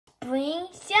spring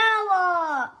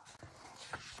shower.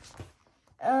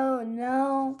 Oh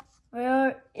no,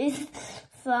 where is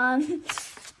sun?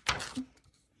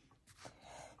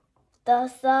 The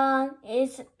sun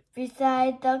is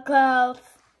beside the clouds.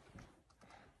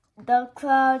 The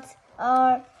clouds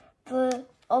are full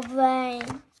of rain.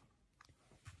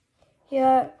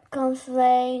 Here comes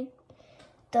rain.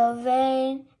 The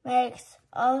rain makes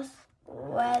us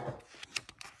wet.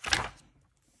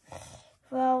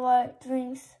 Flower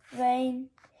drinks rain.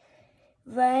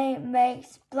 Rain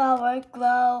makes flower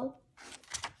grow.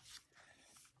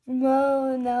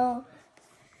 No,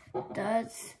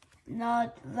 does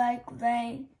not like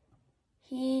rain.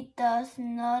 He does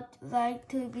not like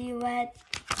to be wet.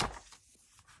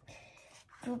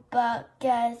 Papa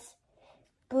gets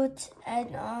put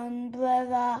an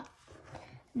umbrella.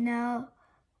 Now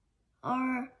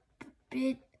our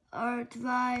feet are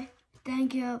dry.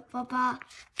 Thank you, Papa.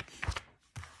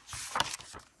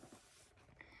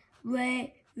 When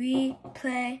we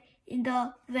play in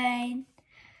the rain,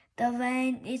 the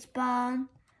rain is fun.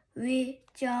 We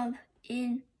jump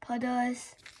in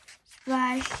puddles,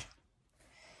 splash,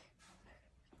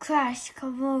 crash,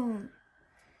 kaboom.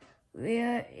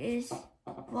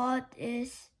 What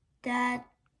is that?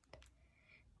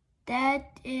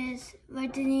 That is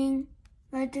lightning.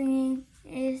 Lightning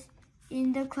is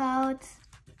in the clouds.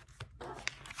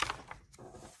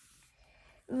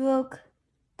 Look,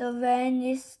 the rain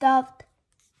is stopped.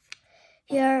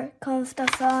 Here comes the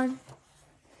sun.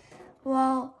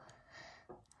 Wow,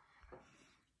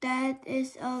 that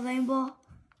is a rainbow.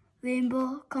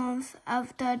 Rainbow comes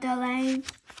after the rain.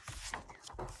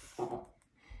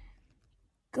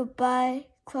 Goodbye,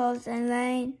 clouds and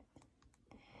rain.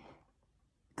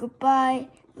 Goodbye,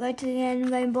 lightning and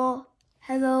rainbow.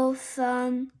 Hello,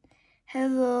 sun.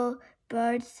 Hello,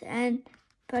 birds and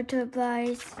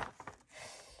butterflies.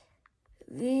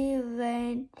 The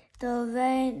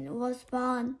rain was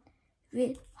fun.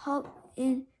 We hope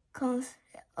it comes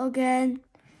again.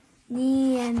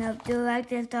 Me and Abdul like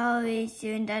the story. See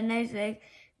you in the next week.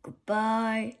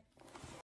 Goodbye.